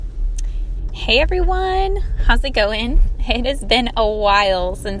Hey everyone, how's it going? It has been a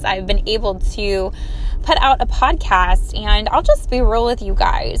while since I've been able to put out a podcast, and I'll just be real with you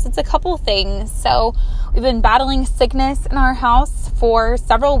guys. It's a couple things. So we've been battling sickness in our house for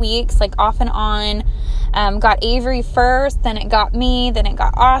several weeks, like off and on. Got Avery first, then it got me, then it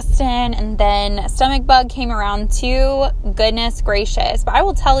got Austin, and then a stomach bug came around too. Goodness gracious. But I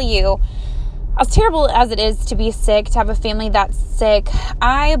will tell you, as terrible as it is to be sick, to have a family that's sick,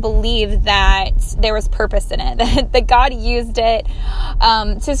 I believe that there was purpose in it, that God used it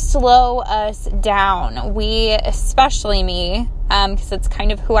to slow us down. We, especially me, because it's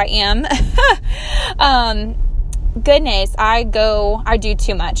kind of who I am. Goodness, I do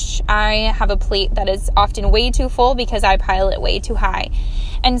too much. I have a plate that is often way too full because I pile it way too high.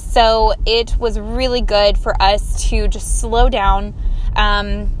 And so it was really good for us to just slow down,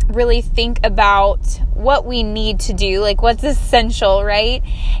 really think about what we need to do, like what's essential, right?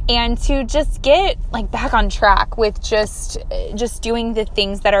 And to just get back on track with just doing the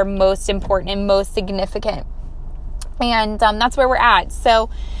things that are most important and most significant. And that's where we're at. So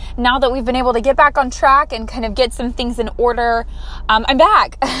now that we've been able to get back on track and kind of get some things in order, I'm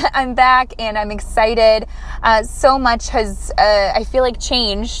back. I'm back and I'm excited. So much has, I feel like,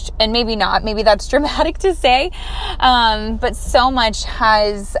 changed, and maybe not. Maybe that's dramatic to say. But so much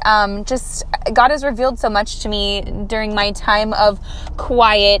has God has revealed so much to me during my time of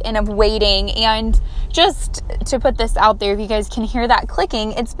quiet and of waiting. And just to put this out there, if you guys can hear that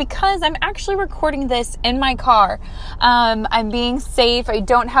clicking, it's because I'm actually recording this in my car. I'm being safe. I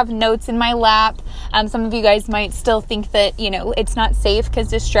don't have notes in my lap. Some of you guys might still think that, it's not safe because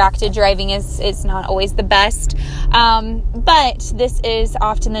distracted driving is not always the best. But this is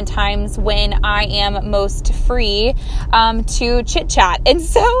often the times when I am most free to chit chat. And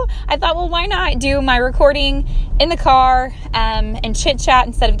so I thought, well, why not do my recording in the car and chit chat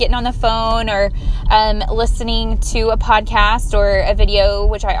instead of getting on the phone or listening to a podcast or a video,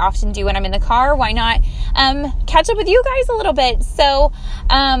 which I often do when I'm in the car. Why not catch up with you guys a little bit? So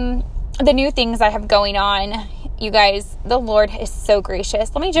the new things I have going on, you guys, the Lord is so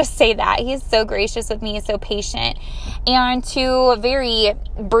gracious. Let me just say that. He is so gracious with me, so patient. And to very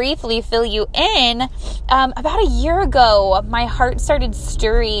briefly fill you in, about a year ago, my heart started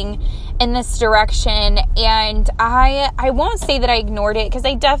stirring in this direction, and I won't say that I ignored it, because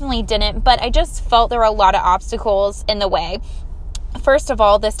I definitely didn't, but I just felt there were a lot of obstacles in the way. First of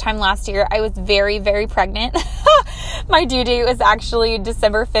all, this time last year, I was very, very pregnant. My due date was actually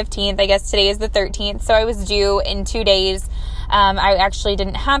December 15th. I guess today is the 13th, so I was due in 2 days. I actually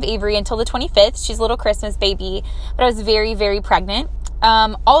didn't have Avery until the 25th. She's a little Christmas baby, but I was very, very pregnant.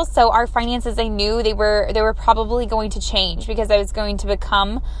 Also, our finances, I knew they were probably going to change because I was going to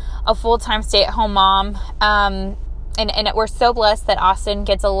become a full-time stay-at-home mom. And we're so blessed that Austin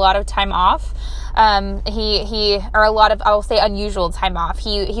gets a lot of time off. Or a lot of, I'll say, unusual time off.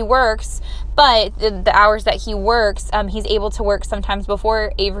 He works, but the hours that he works, he's able to work sometimes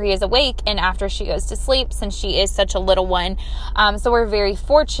before Avery is awake and after she goes to sleep, since she is such a little one. So we're very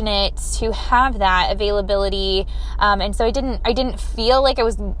fortunate to have that availability. And so I didn't feel like I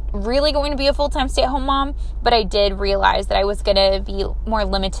was really going to be a full-time stay-at-home mom, but I did realize that I was going to be more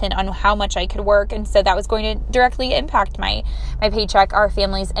limited on how much I could work. And so that was going to directly impact my paycheck, our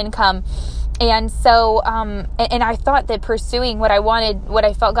family's income. And so, and I thought that pursuing what I wanted, what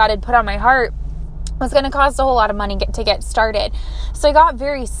I felt God had put on my heart, was going to cost a whole lot of money to get started. So I got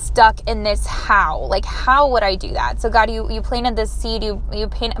very stuck in this how would I do that? So God, you planted this seed, you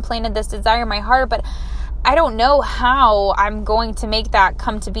planted this desire in my heart, but I don't know how I'm going to make that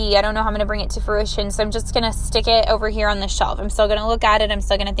come to be. I don't know how I'm going to bring it to fruition. So I'm just going to stick it over here on the shelf. I'm still going to look at it. I'm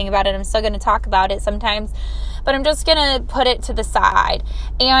still going to think about it. I'm still going to talk about it sometimes, but I'm just going to put it to the side.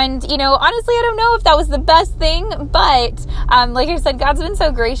 And, honestly, I don't know if that was the best thing, but like I said, God's been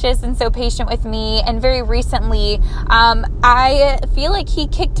so gracious and so patient with me. And very recently, I feel like he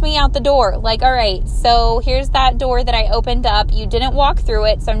kicked me out the door. Like, all right, so here's that door that I opened up. You didn't walk through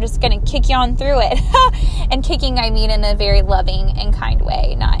it, so I'm just going to kick you on through it. And kicking, I mean in a very loving and kind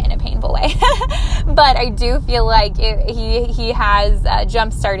way, not in a painful way. But I do feel like he has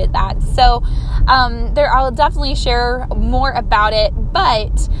jump-started that. So I'll definitely share more about it.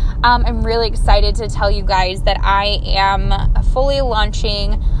 But I'm really excited to tell you guys that I am fully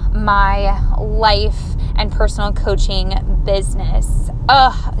launching my life and personal coaching business.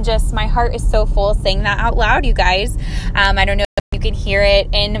 Just my heart is so full saying that out loud, you guys. I don't know if you can hear it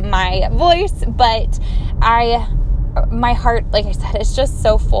in my voice, but I my heart, like I said, is just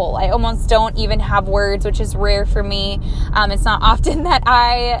so full. I almost don't even have words, which is rare for me. It's not often that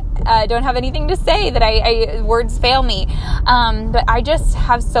I don't have anything to say, that words fail me. But I just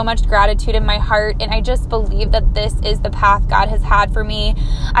have so much gratitude in my heart, and I just believe that this is the path God has had for me.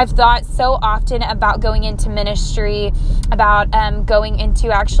 I've thought so often about going into ministry, about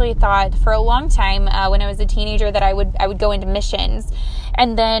actually thought for a long time when I was a teenager that I would go into missions.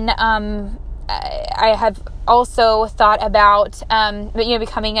 And then I have also thought about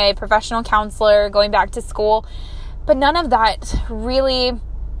becoming a professional counselor, going back to school, but none of that really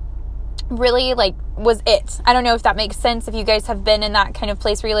was it. I don't know if that makes sense. If you guys have been in that kind of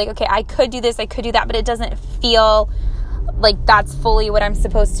place where you're like, okay, I could do this, I could do that, but it doesn't feel like that's fully what I'm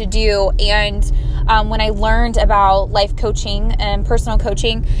supposed to do. And when I learned about life coaching and personal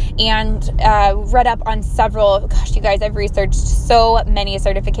coaching and read up on several, you guys, I've researched so many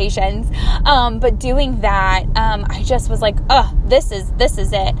certifications, but doing that, I just was like, this is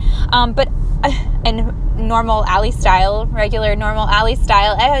it. But in normal Allie style, regular normal Allie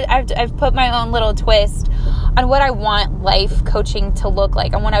style, I've put my own little twist on what I want life coaching to look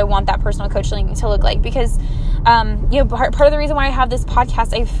like and what I want that personal coaching to look like. Because, part of the reason why I have this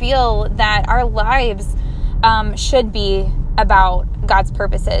podcast, I feel that our lives should be about God's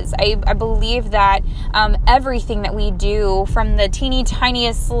purposes. I believe that everything that we do, from the teeny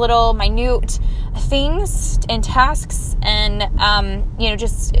tiniest little minute things and tasks, and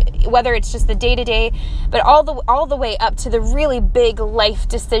just whether it's just the day-to-day, but all the way up to the really big life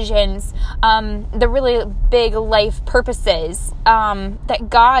decisions, the really big life purposes, that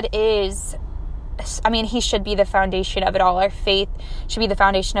God is, He should be the foundation of it all. Our faith should be the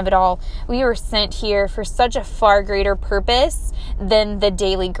foundation of it all. We were sent here for such a far greater purpose than the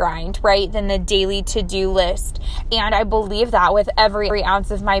daily grind, right? Than the daily to-do list. And I believe that with every ounce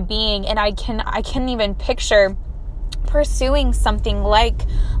of my being. And I can't even picture pursuing something like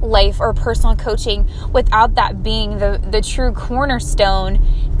life or personal coaching without that being the true cornerstone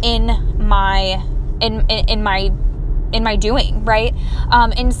in my doing, right?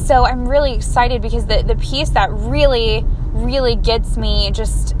 And so I'm really excited, because the piece that really, really gets me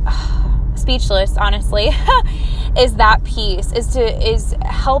just speechless, honestly, is that piece, is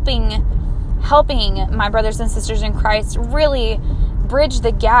helping my brothers and sisters in Christ really bridge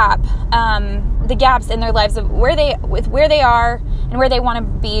the gaps in their lives of where they are and where they want to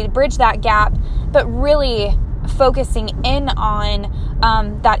be, bridge that gap, but really focusing in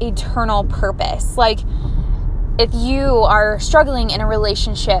on that eternal purpose. Like, if you are struggling in a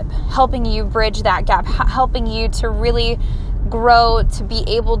relationship, helping you bridge that gap, helping you to really grow, to be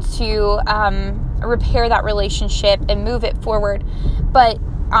able to repair that relationship and move it forward, but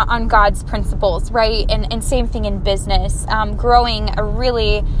on God's principles, right? And same thing in business, growing a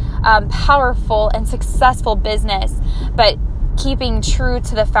really powerful and successful business, but keeping true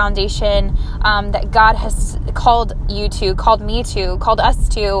to the foundation that God has called you to, called me to, called us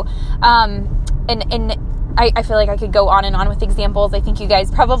to, and I feel like I could go on and on with examples. I think you guys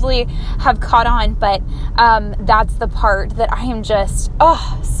probably have caught on, but that's the part that I am just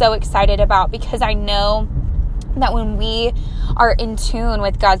so excited about, because I know that when we are in tune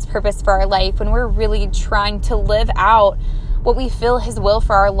with God's purpose for our life, when we're really trying to live out what we feel His will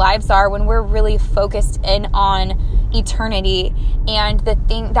for our lives are, when we're really focused in on eternity and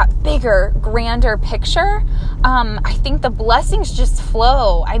that bigger, grander picture, I think the blessings just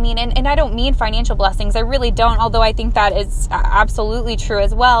flow. I mean, and I don't mean financial blessings. I really don't, although I think that is absolutely true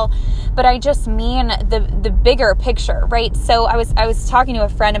as well. But I just mean the bigger picture, right? So I was talking to a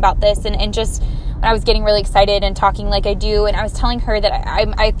friend about this, and just when I was getting really excited and talking like I do, and I was telling her that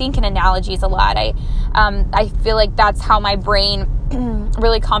I think in analogies a lot. I feel like that's how my brain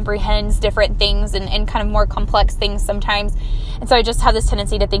really comprehends different things and kind of more complex things sometimes. And so I just have this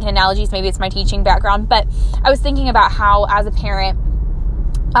tendency to think in analogies. Maybe it's my teaching background, but I was thinking about how, as a parent,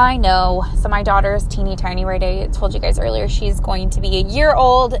 I know, so my daughter is teeny tiny, right? I told you guys earlier, she's going to be a year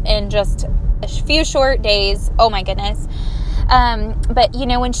old in just a few short days. Oh my goodness. But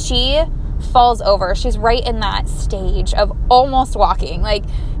when she falls over, she's right in that stage of almost walking. Like,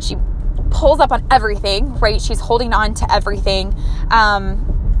 she pulls up on everything, right? She's holding on to everything,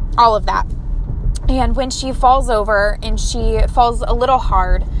 all of that. And when she falls over and she falls a little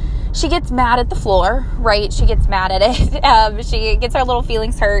hard, she gets mad at the floor, right? She gets mad at it. She gets her little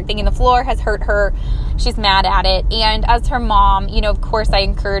feelings hurt, thinking the floor has hurt her. She's mad at it. And as her mom, of course I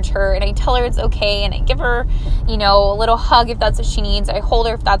encourage her and I tell her it's okay. And I give her, a little hug if that's what she needs. I hold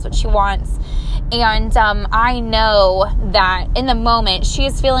her if that's what she wants. And I know that in the moment she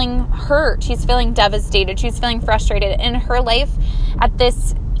is feeling hurt. She's feeling devastated. She's feeling frustrated. In her life at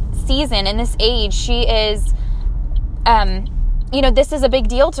this season, in this age, she is this is a big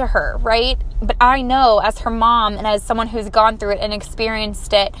deal to her, right? But I know as her mom and as someone who's gone through it and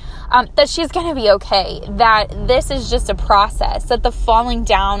experienced it, that she's going to be okay, that this is just a process, that the falling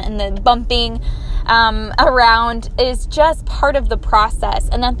down and the bumping around is just part of the process,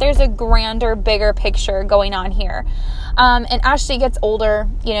 and that there's a grander, bigger picture going on here. And as she gets older,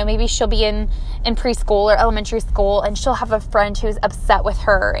 maybe she'll be in preschool or elementary school, and she'll have a friend who's upset with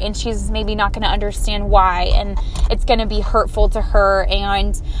her, and she's maybe not going to understand why, and it's going to be hurtful to her.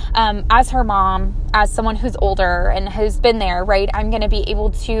 And as her mom, as someone who's older and who's been there, right, I'm going to be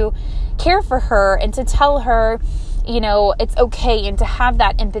able to care for her and to tell her, it's okay, and to have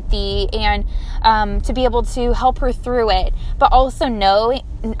that empathy and to be able to help her through it, but also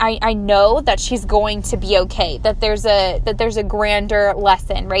I know that she's going to be okay, that there's a grander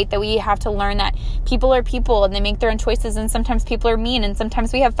lesson, right? That we have to learn that people are people and they make their own choices, and sometimes people are mean, and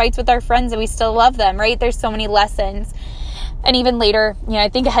sometimes we have fights with our friends and we still love them, right? There's so many lessons. And even later, I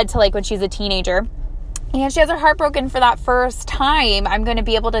think ahead to like when she's a teenager and she has her heart broken for that first time, I'm going to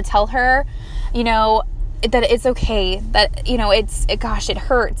be able to tell her, that it's okay, that, it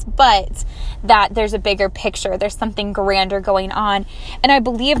hurts, but that there's a bigger picture. There's something grander going on. And I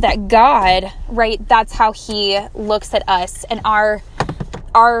believe that God, right, that's how he looks at us and our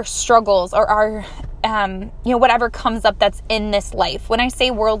struggles or our, whatever comes up that's in this life. When I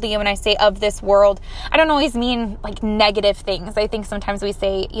say worldly and when I say of this world, I don't always mean like negative things. I think sometimes we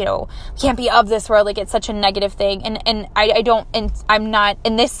say, can't be of this world, like it's such a negative thing. And I don't, and I'm not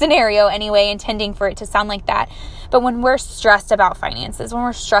in this scenario anyway, intending for it to sound like that. But when we're stressed about finances, when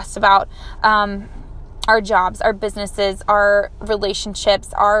we're stressed about, our jobs, our businesses, our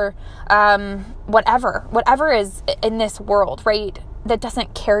relationships, our, whatever is in this world, right, that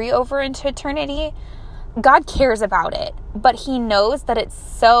doesn't carry over into eternity, God cares about it, but he knows that it's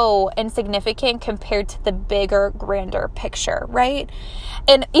so insignificant compared to the bigger, grander picture, right?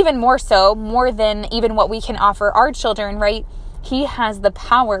 And even more so, more than even what we can offer our children, right? He has the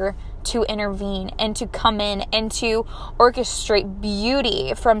power to intervene and to come in and to orchestrate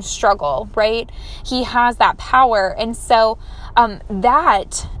beauty from struggle, right? He has that power. And so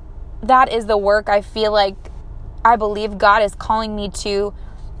that is the work I believe God is calling me to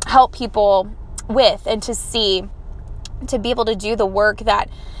help people with, and to be able to do the work that,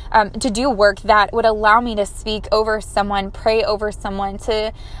 would allow me to speak over someone, pray over someone,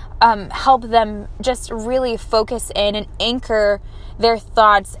 to help them just really focus in and anchor their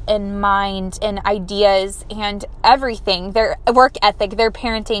thoughts and mind and ideas and everything, their work ethic, their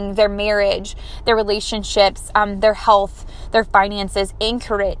parenting, their marriage, their relationships, their health, their finances,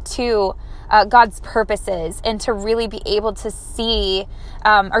 anchor it to God's purposes, and to really be able to see,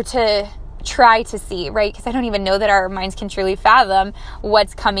 or to try to see, right? Because I don't even know that our minds can truly fathom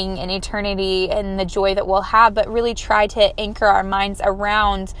what's coming in eternity and the joy that we'll have, but really try to anchor our minds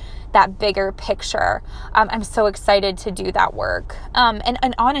around that bigger picture. I'm so excited to do that work.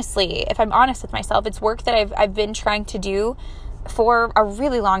 And honestly, if I'm honest with myself, it's work that I've been trying to do for a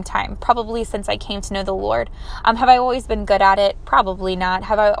really long time, probably since I came to know the Lord. Have I always been good at it? Probably not.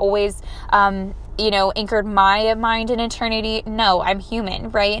 Have I always, anchored my mind in eternity? No, I'm human,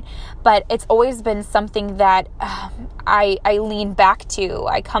 right? But it's always been something that I lean back to,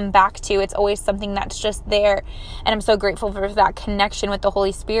 I come back to. It's always something that's just there. And I'm so grateful for that connection with the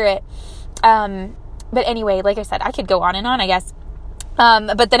Holy Spirit. But anyway, like I said, I could go on and on, I guess.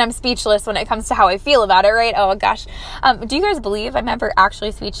 But then I'm speechless when it comes to how I feel about it, right? Oh gosh. Do you guys believe I'm ever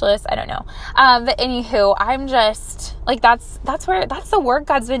actually speechless? I don't know. But anywho, I'm just like, that's the work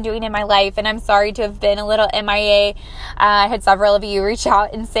God's been doing in my life. And I'm sorry to have been a little MIA. I had several of you reach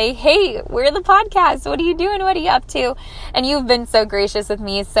out and say, hey, we're the podcast. What are you doing? What are you up to? And you've been so gracious with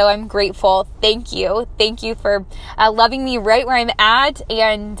me. So I'm grateful. Thank you. Thank you for loving me right where I'm at.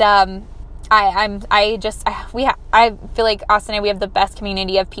 And, I feel like Austin and I, we have the best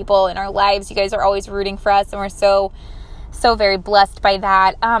community of people in our lives. You guys are always rooting for us, and we're so very blessed by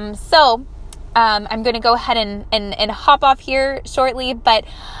that. I'm going to go ahead and hop off here shortly, but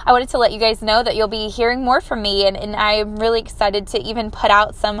I wanted to let you guys know that you'll be hearing more from me, and I'm really excited to even put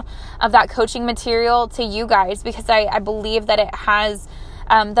out some of that coaching material to you guys, because I believe that it has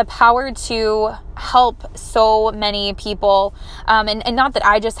the power to help so many people, and not that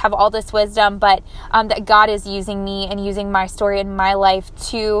I just have all this wisdom, but that God is using me and using my story and my life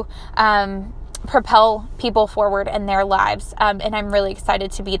to propel people forward in their lives, and I'm really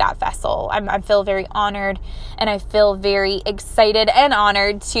excited to be that vessel. I feel very honored, and I feel very excited and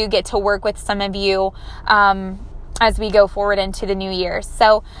honored to get to work with some of you as we go forward into the new year.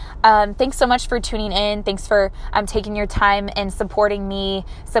 So thanks so much for tuning in. Thanks for taking your time and supporting me,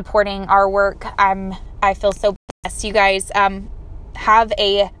 supporting our work. I feel so You guys have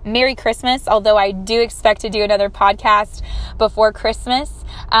a Merry Christmas, although I do expect to do another podcast before Christmas,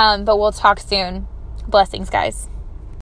 but we'll talk soon. Blessings, guys.